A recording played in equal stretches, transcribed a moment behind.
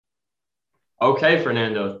Okay,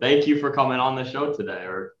 Fernando, thank you for coming on the show today,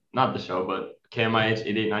 or not the show, but KMIH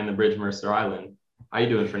 889 The Bridge, Mercer Island. How you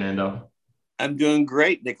doing, Fernando? I'm doing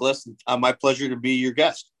great, Nicholas. My pleasure to be your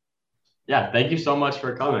guest. Yeah, thank you so much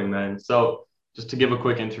for coming, man. So, just to give a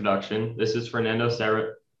quick introduction, this is Fernando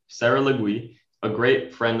Saralegui, a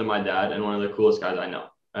great friend of my dad and one of the coolest guys I know.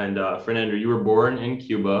 And Fernando, you were born in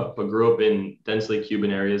Cuba, but grew up in densely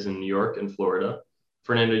Cuban areas in New York and Florida.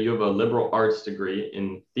 Fernando, you have a liberal arts degree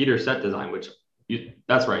in theater set design,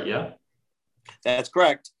 that's right, yeah? That's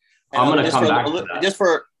correct. And I'm gonna come back to that. just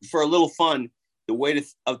for a little fun, the way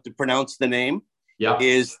to pronounce the name Yeah,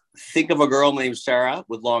 is think of a girl named Sarah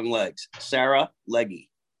with long legs. Saralegui.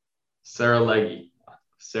 Saralegui,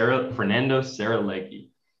 Fernando Saralegui.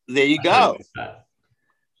 There you I should have go. picked that.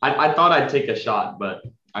 I thought I'd take a shot, but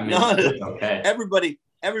I mean, No, it's okay.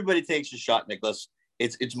 everybody takes a shot, Nicholas.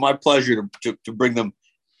 It's my pleasure to bring them,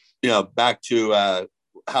 back to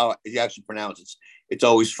how he actually pronounces. It's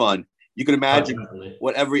always fun. You can Oh, imagine definitely.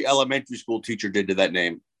 what every elementary school teacher did to that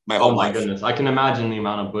name my Oh whole my life. goodness. I can imagine the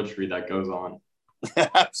amount of butchery that goes on.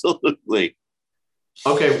 Absolutely.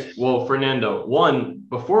 Okay, well, Fernando, one,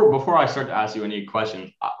 before I start to ask you any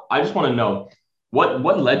questions, I just want to know what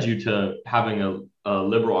led you to having a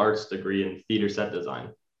liberal arts degree in theater set design?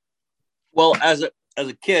 Well, as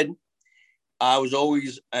a kid, I was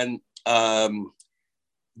always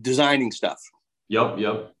designing stuff. Yep,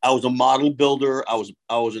 yep. I was a model builder. I was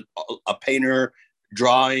a painter,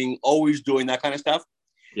 drawing, always doing that kind of stuff.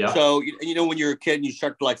 Yeah, So when you're a kid and you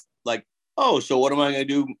start to like, oh, so what am I going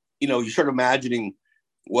to do? You start imagining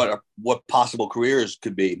what possible careers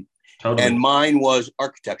could be, and totally. mine was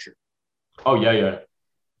architecture. Oh yeah, yeah.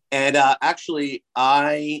 And actually,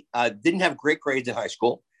 I didn't have great grades in high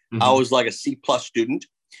school. I Hmm. was like a C plus student.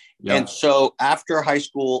 And Yeah. so after high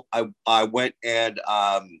school, I went and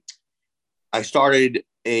I started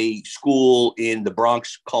a school in the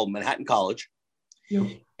Bronx called Manhattan College, Yep.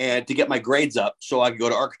 and to get my grades up so I could go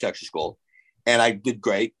to architecture school. And I did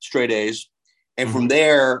great, straight A's. And from Hmm.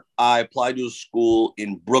 there, I applied to a school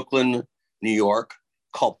in Brooklyn, New York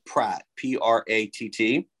called Pratt,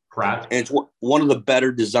 Pratt. Pratt. And it's one of the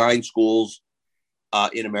better design schools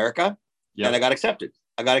in America. And I Yep. got accepted.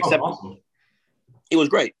 I got Oh, accepted. awesome. It was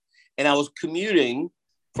great. And I was commuting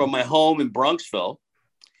from my home in Bronxville.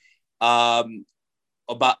 Um,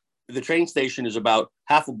 about the train station is about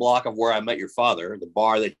half a block of where I met your father, the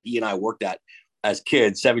bar that he and I worked at as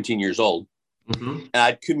kids, 17 years old. Hmm. And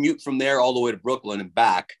I'd commute from there all the way to Brooklyn and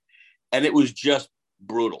back. And it was just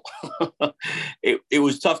brutal. It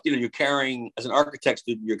was tough. You're carrying, as an architect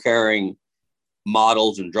student, you're carrying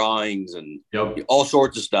models and drawings and Yep. all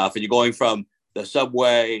sorts of stuff. And you're going from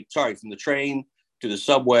from the train to the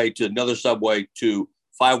subway to another subway to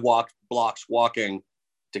blocks walking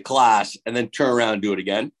to class and then turn around and do it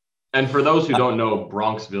again. And for those who don't know,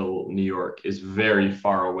 Bronxville, New York is very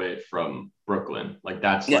far away from Brooklyn. Like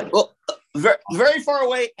that's Yeah, like, well, very far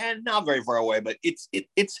away and not very far away, but it's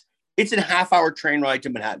a half-hour train ride to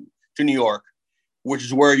Manhattan to New York, which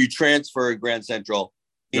is where you transfer Grand Central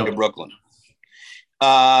into yep. Brooklyn.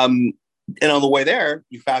 Um, and on the way there,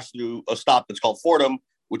 you pass through a stop that's called Fordham,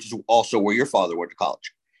 which is also where your father went to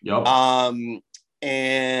college. Yep.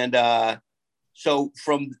 And so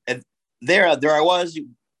from there I was,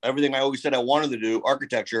 everything I always said I wanted to do,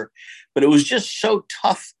 architecture, but it was just so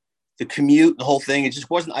tough to commute, the whole thing. It just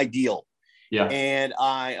wasn't ideal. Yeah. And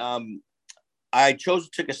I chose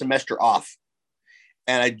to take a semester off.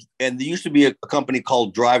 And there used to be a company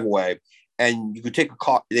called Driveway, and you could take a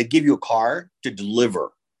car. They give you a car to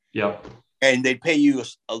deliver, Yep. and they'd pay you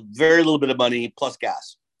a very little bit of money plus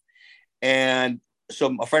gas. And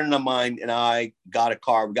so a friend of mine and I got a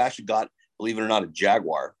car. We actually got, believe it or not, a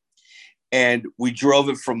Jaguar, and we drove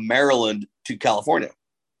it from Maryland to California.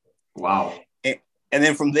 Wow. And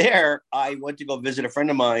then from there, I went to go visit a friend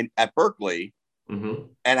of mine at Berkeley. Hmm.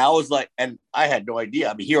 And I was like, and I had no idea.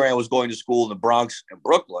 I mean, here I was going to school in the Bronx and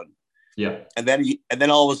Brooklyn. Yeah. And then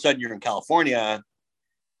all of a sudden you're in California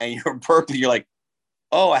and you're in Berkeley. You're like,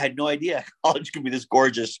 oh, I had no idea college could be this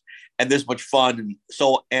gorgeous and this much fun. And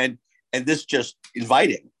so, and this just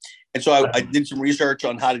inviting. And so I did some research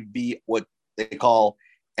on how to be what they call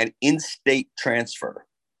an in-state transfer.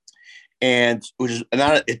 And which is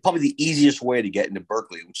not, it's probably the easiest way to get into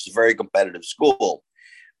Berkeley, which is a very competitive school.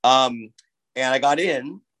 Um, and I got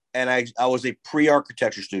in, and I was a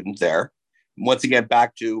pre-architecture student there. Once again,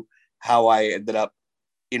 back to how I ended up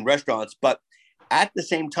in restaurants. But at the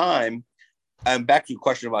same time, and back to your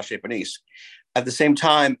question about Chez Panisse, at the same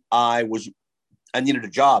time, I needed a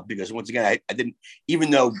job because once again, I didn't,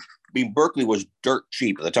 even though Berkeley was dirt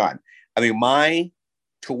cheap at the time. I mean, my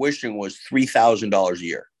tuition was $3,000 a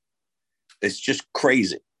year. It's just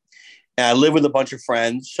crazy. And I live with a bunch of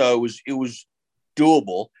friends, so it was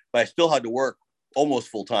doable, but I still had to work almost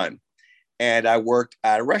full time. And I worked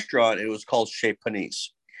at a restaurant. And it was called Chez Panisse,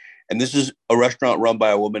 and this is a restaurant run by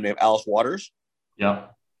a woman named Alice Waters, Yeah.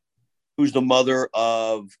 who's the mother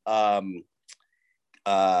of Farm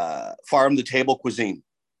to Table Cuisine.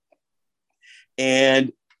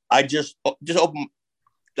 And I just opened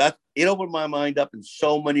that. It opened my mind up in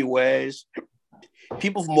so many ways.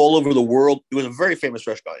 People from all over the world. It was a very famous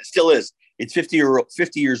restaurant. It still is. It's 50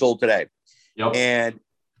 years old today. Yep. And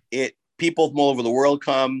people from all over the world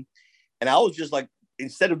come. And I was just like,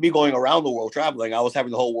 instead of me going around the world traveling, I was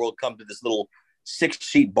having the whole world come to this little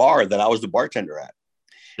 6-seat bar that I was the bartender at.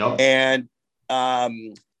 Yep. And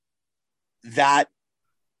that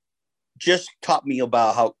just taught me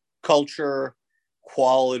about how culture,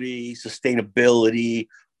 quality, sustainability,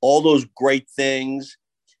 all those great things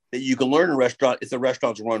that you can learn in a restaurant if the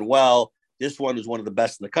restaurants run well. This one is one of the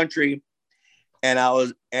best in the country. And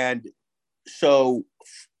so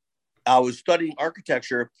I was studying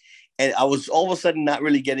architecture, and I was all of a sudden I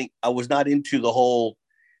was not into the whole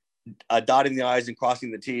dotting the I's and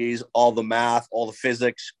crossing the T's, all the math, all the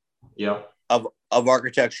physics of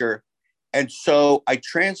architecture. And so I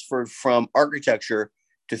transferred from architecture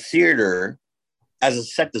to theater as a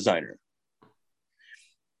set designer.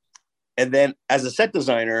 And then as a set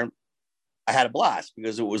designer, I had a blast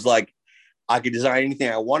because it was like I could design anything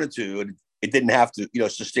I wanted to, and it didn't have to,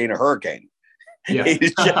 sustain a hurricane. Yeah.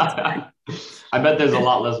 I bet there's a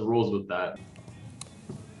lot less rules with that.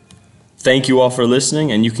 Thank you all for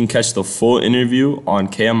listening, and you can catch the full interview on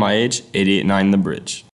KMIH 88.9 The Bridge.